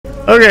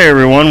Okay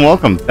everyone,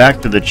 welcome back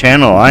to the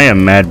channel. I am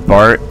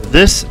MadBart.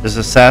 This is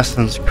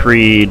Assassin's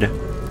Creed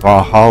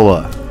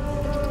Valhalla.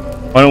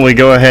 Why don't we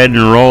go ahead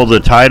and roll the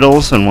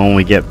titles, and when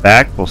we get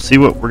back, we'll see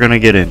what we're going to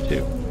get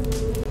into.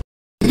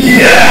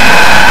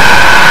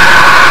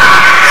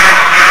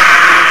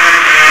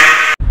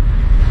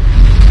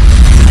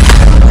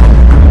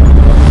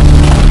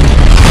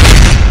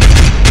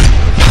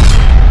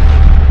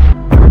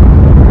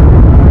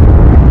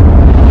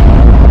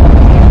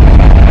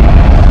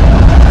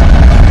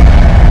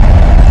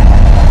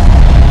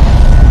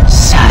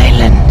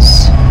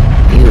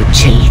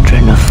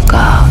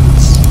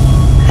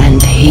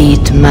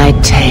 My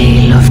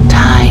tale of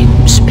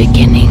time's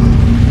beginning.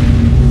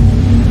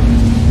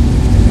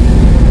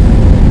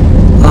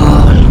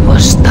 All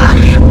was dark.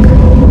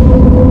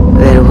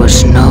 There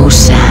was no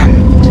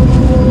sand.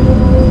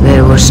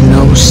 There was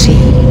no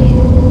sea.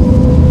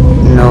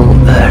 No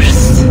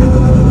earth,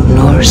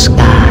 nor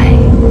sky.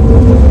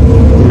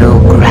 No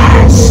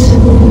grass,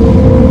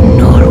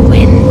 nor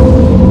wind.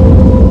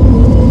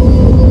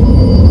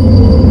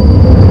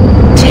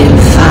 Till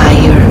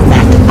fire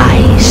met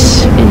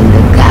ice in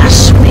the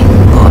gasping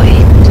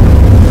void.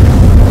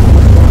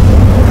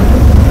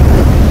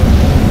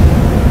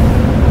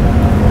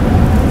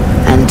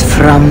 And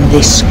from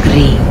this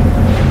scream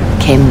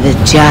came the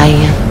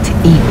giant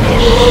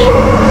Ymir,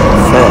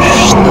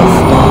 first of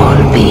all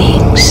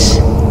beings.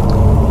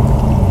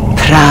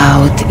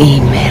 Proud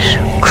Ymir,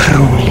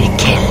 cruelly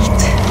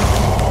killed,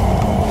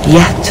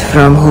 yet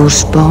from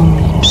whose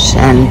bones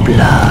and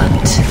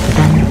blood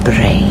and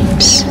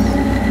brains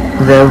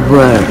the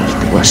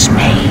world was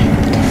made.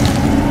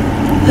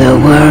 The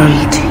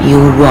world you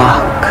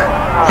walk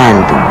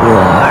and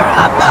war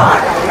upon.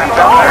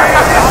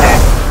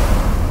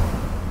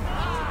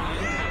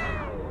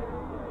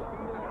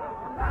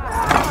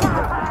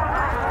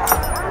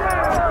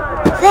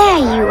 There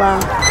you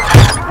are.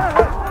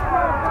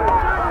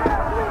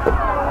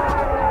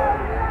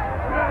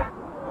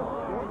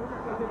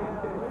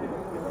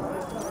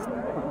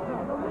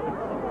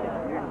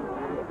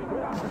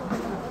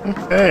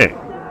 Okay.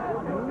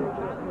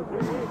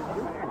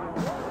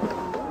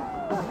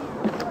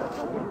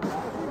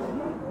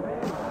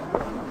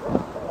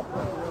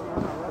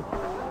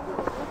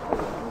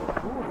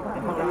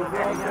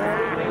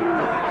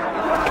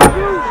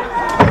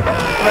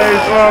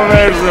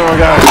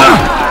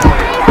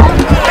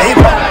 Hey,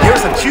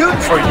 here's a tune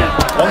for you.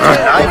 Won't you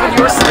dive in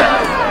your step?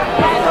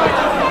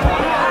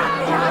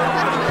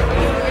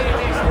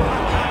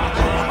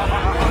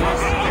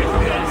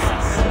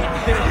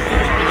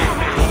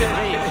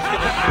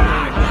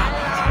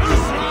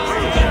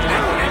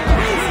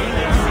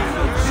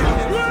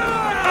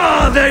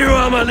 Oh, there you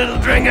are, my little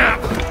dringer.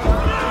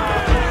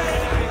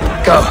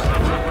 Go.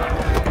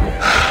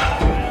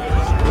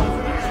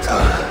 So,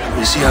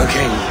 you see our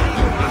king?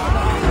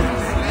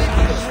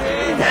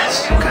 Yes,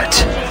 good.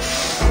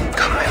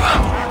 Come over.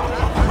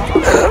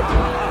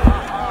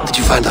 Did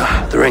you find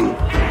the ring?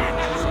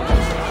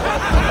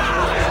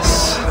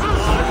 Yes.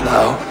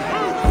 Now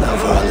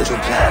for our little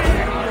plan.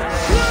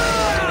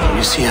 When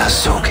you see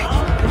us talking,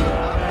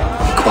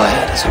 be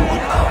quiet as a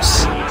wood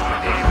mouse,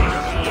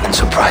 and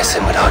surprise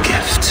him with our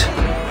gift.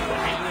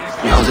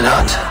 You hold it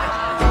out,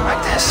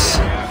 like this.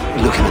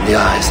 You look him in the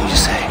eyes and you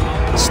say,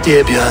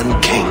 "Styrbjörn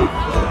King,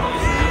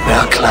 may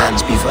our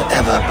clans be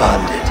forever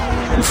bonded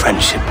in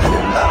friendship and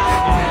in love."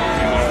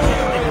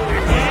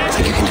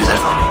 Think you can do that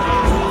for me?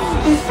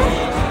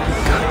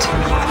 Good.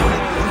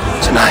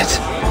 Tonight,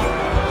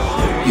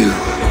 you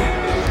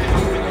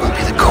will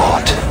be the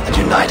cord that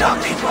unite our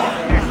people.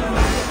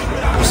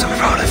 I'm so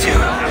proud of you,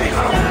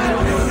 people.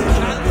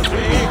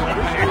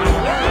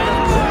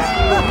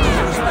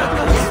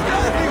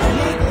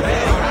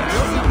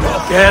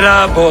 Get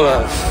up,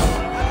 Olaf.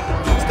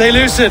 Stay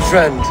lucid,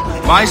 friend.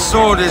 My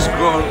sword is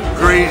grown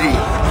greedy.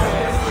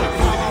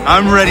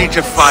 I'm ready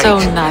to fight. So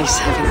nice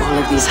having all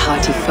of these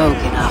hearty folk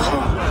in our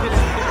home.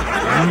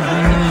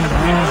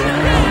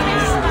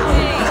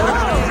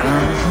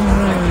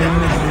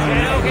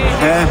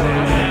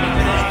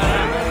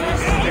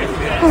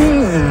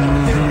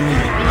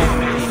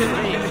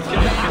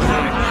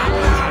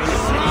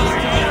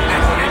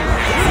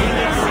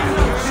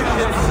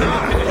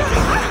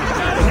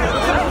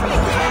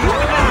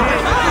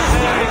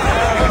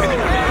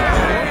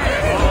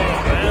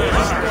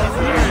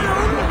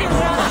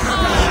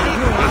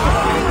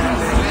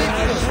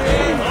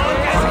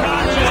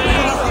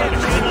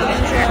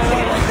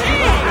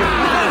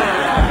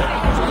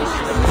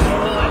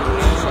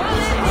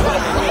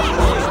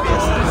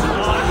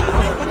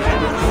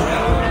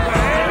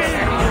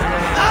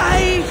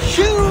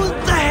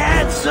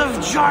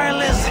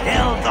 Joyless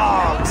hill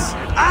dogs.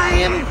 I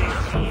am.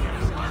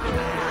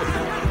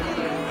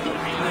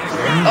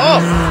 Oh,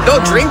 no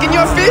drink in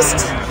your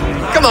fist?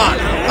 Come on,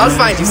 I'll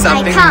find you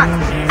something. I can't.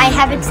 I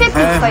have a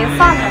tribute for your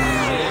father.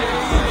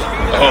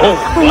 Oh,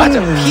 what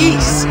a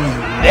piece.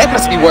 That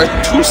must be worth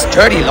 2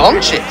 sturdy long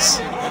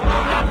chips.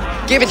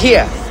 Give it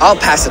here. I'll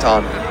pass it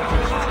on.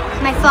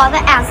 My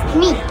father asked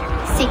me,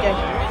 Sigurd.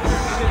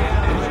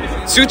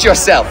 Suit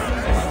yourself.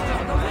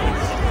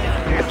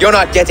 You're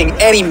not getting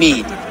any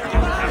mead.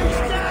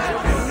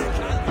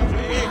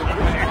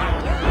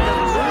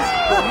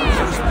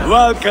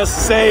 Valka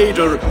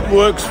Seder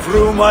works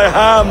through my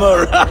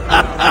hammer.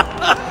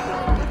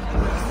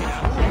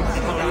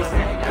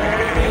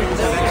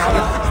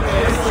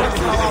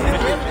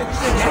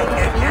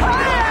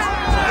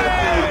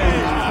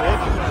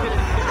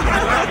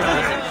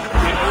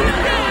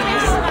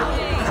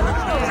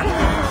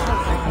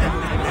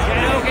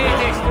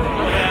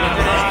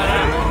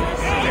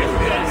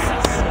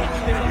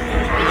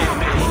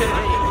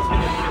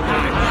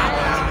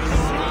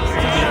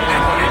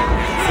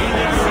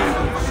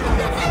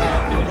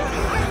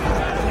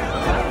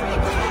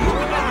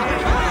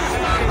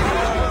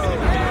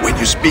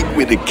 You speak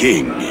with the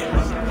king,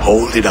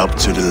 hold it up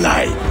to the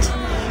light.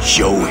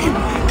 Show him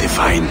the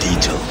fine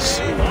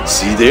details.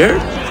 See there?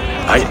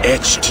 I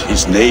etched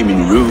his name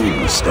in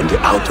runes on the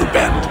outer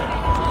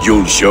band.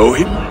 You'll show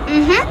him?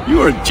 Mm-hmm.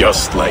 You are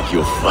just like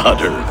your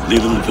father,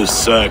 little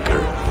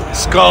berserker.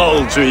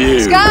 Skull to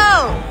you.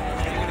 Skull!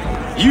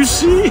 You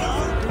see?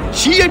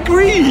 She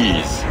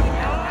agrees.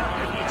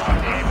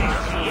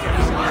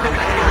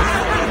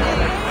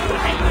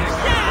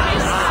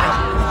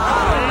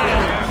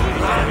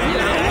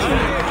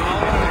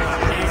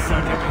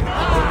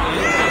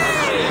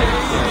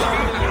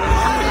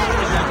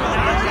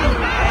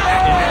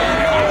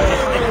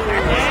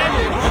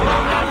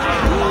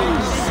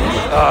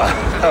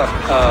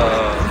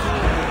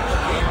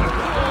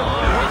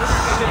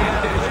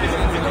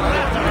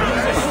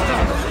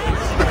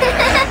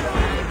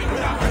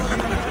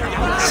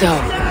 So,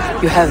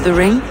 you have the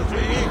ring?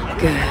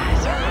 Good.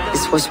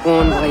 This was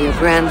worn by your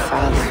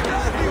grandfather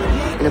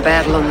in a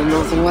battle on the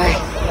Northern Way.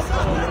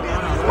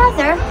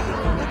 Mother,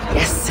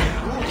 Yes,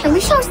 can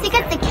we show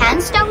Sigurd the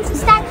canstones we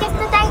stacked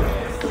yesterday?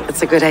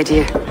 that's a good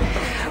idea.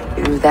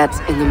 We do that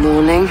in the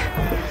morning.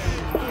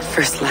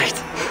 First light.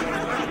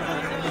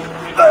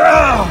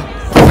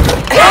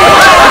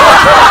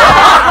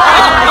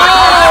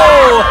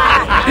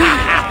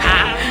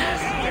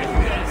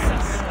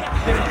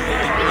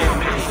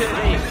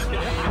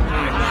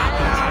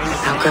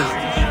 Now go.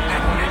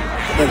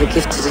 You have a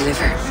gift to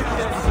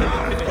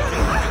deliver.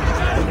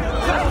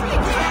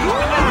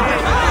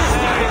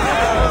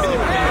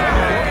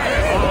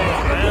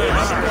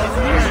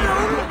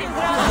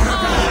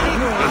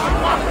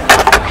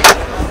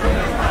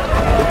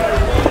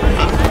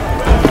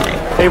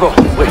 Abel,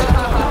 wait.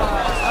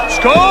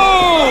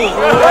 Skull!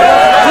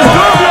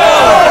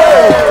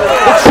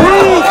 The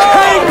true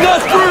king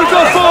of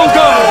Brutal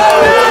Folga!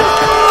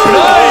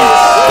 Tonight,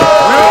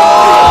 we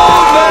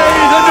all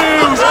made the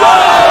news!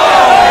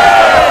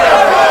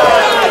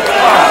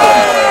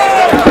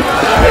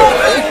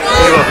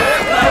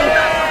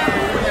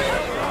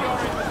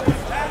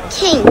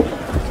 King,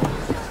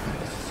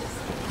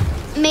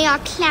 may our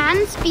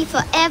clans be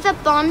forever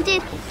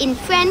bonded in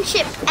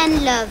friendship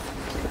and love.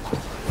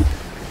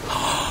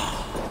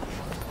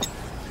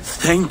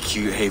 Thank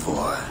you,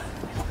 Eivor.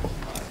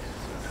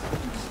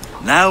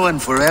 Now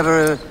and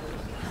forever,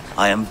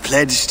 I am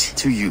pledged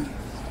to you.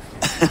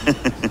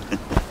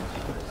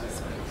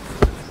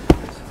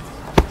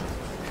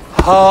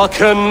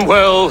 Hearken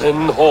well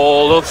in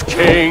Hall of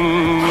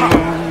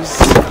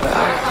Kings.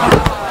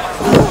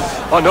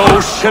 On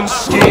ocean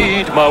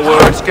steed my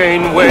words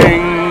gain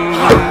wings.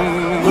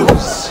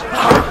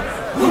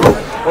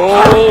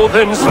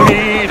 Odin's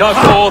mead I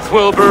forth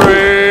will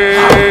bring.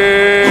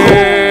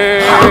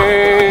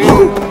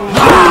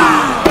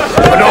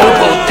 A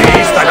noble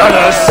deeds that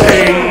others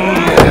sing.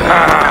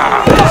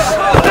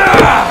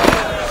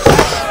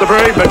 The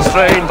brave men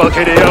slain,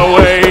 Valkyria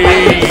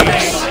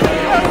waits.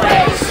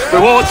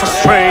 Rewards for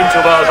strain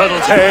to Valhalla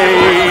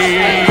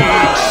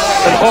takes,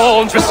 and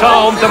horns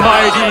resound the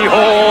mighty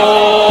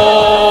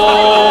horn.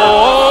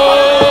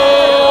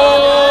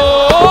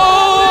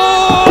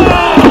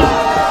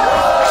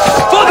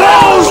 For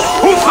those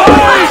who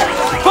fight!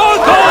 For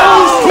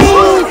those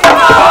who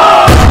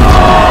fight!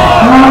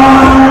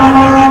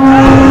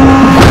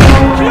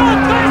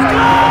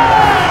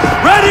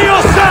 Ready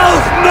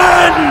yourself,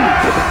 men!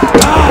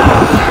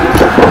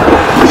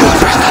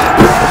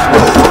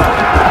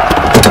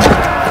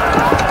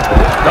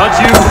 Not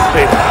you,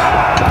 baby.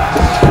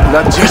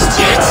 Not just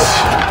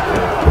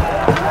yet.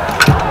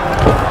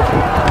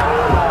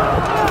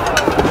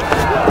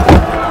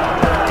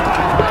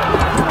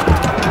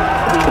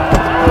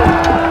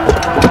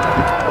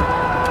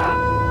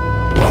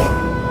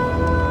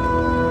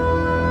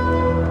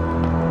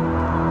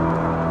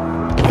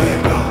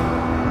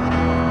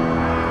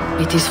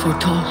 It is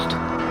foretold.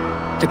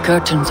 The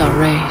curtains are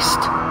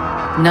raised.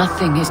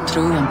 Nothing is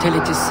true until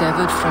it is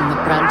severed from the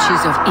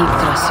branches of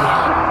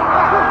Yggdrasil.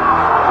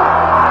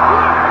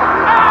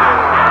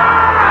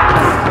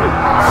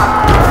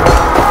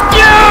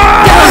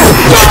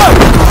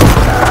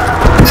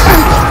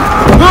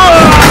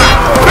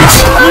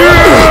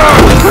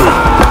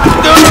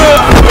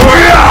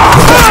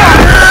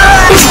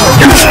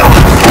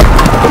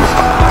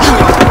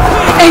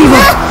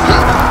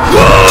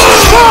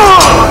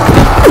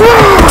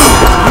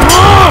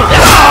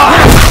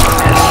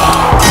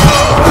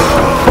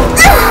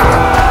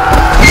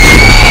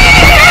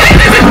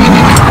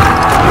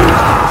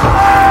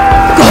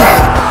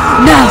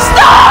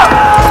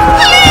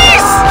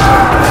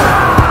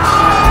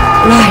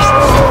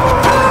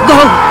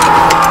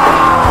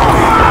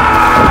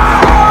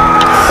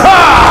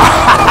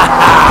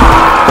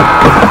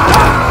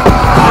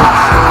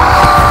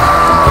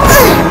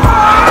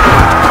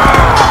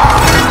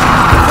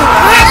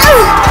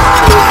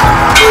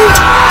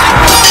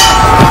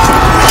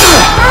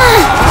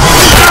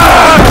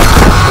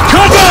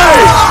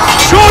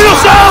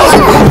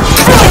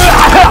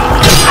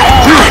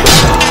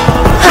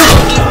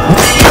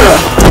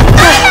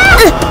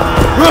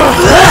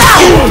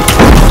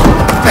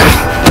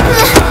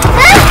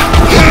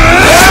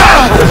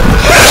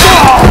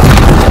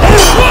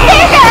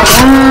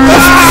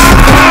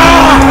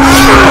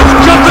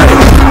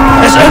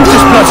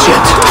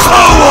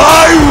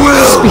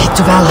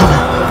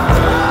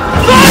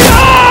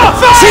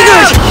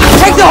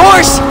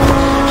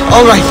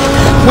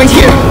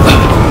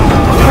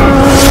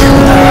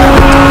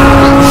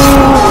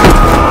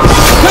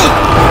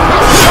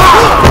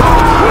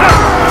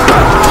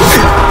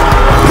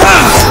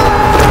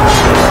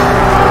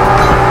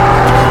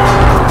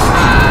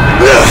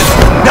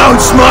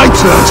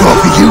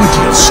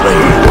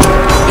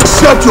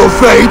 accept your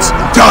fate,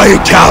 die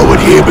a coward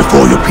here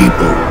before your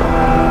people,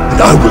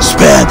 and I will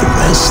spare the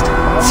rest.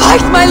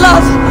 Fight, my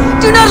love!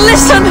 Do not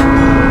listen!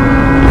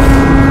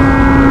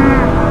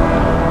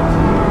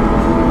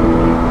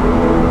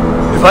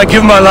 If I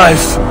give my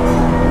life,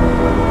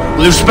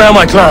 will you spare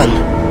my clan?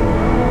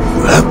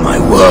 You have my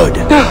word.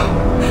 No.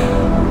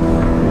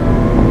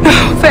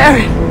 No,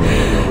 Baron!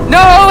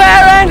 No,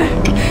 Baron!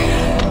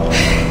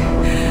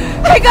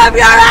 Pick up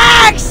your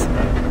axe!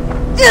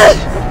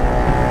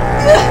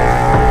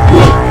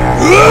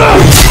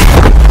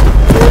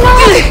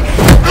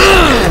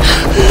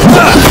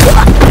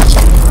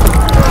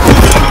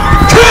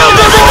 Kill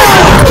them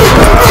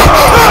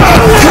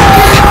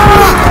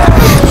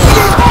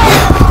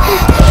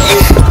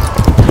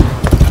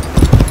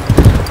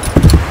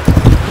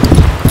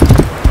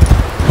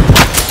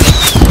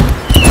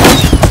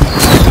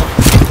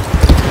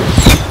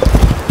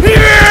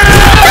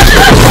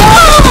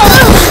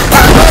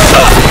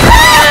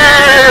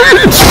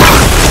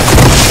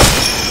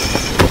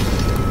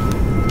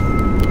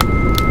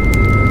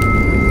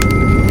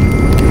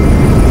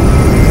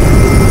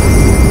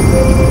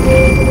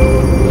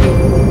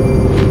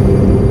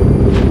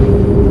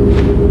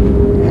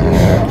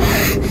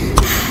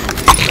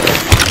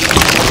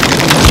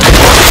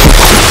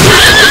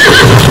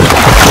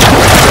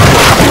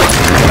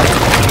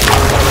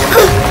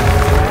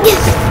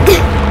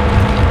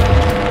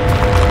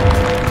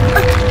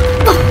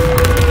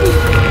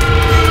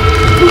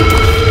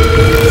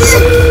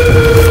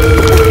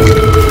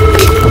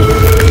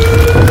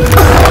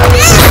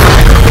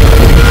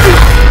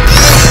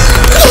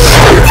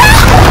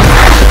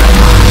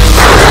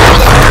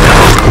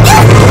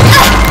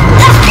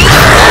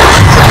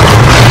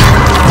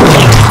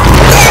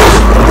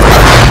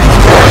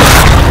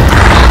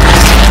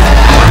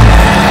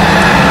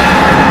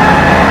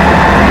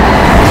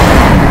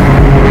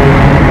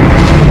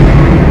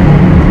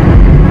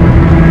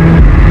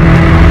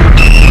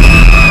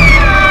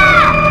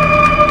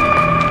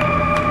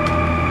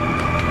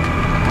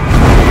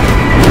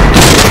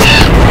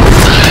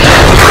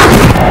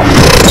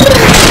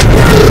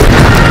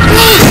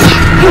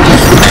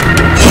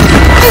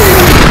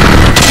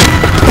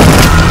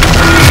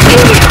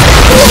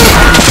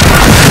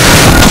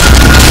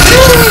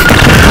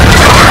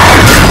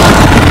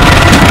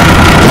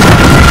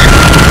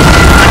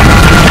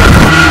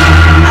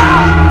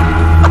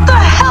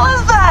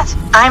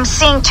I'm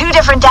seeing two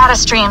different data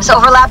streams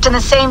overlapped in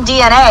the same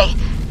DNA.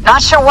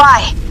 Not sure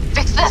why.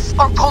 Fix this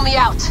or pull me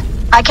out.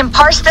 I can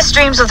parse the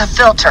streams with a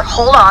filter.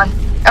 Hold on.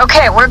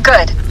 Okay, we're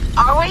good.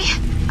 Are we?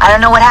 I don't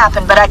know what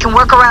happened, but I can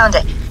work around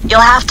it.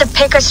 You'll have to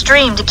pick a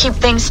stream to keep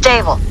things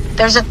stable.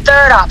 There's a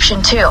third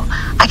option, too.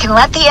 I can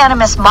let the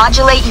Animus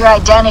modulate your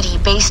identity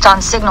based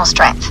on signal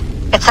strength.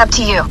 It's up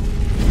to you.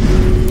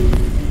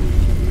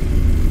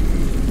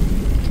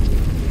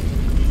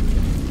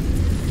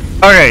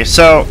 Okay,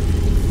 so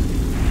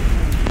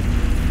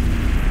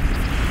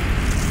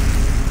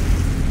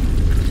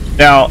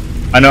now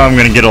I know I'm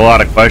going to get a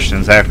lot of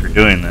questions after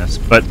doing this,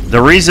 but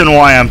the reason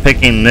why I'm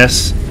picking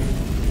this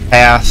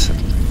path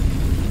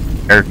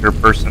character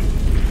person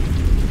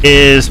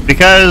is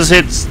because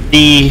it's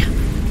the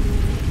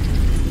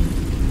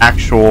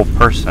actual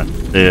person.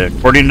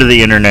 According to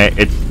the internet,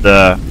 it's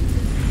the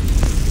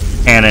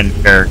canon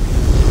character.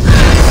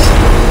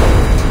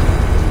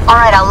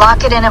 Alright, I'll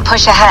lock it in and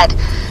push ahead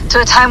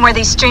to a time where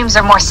these streams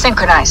are more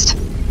synchronized.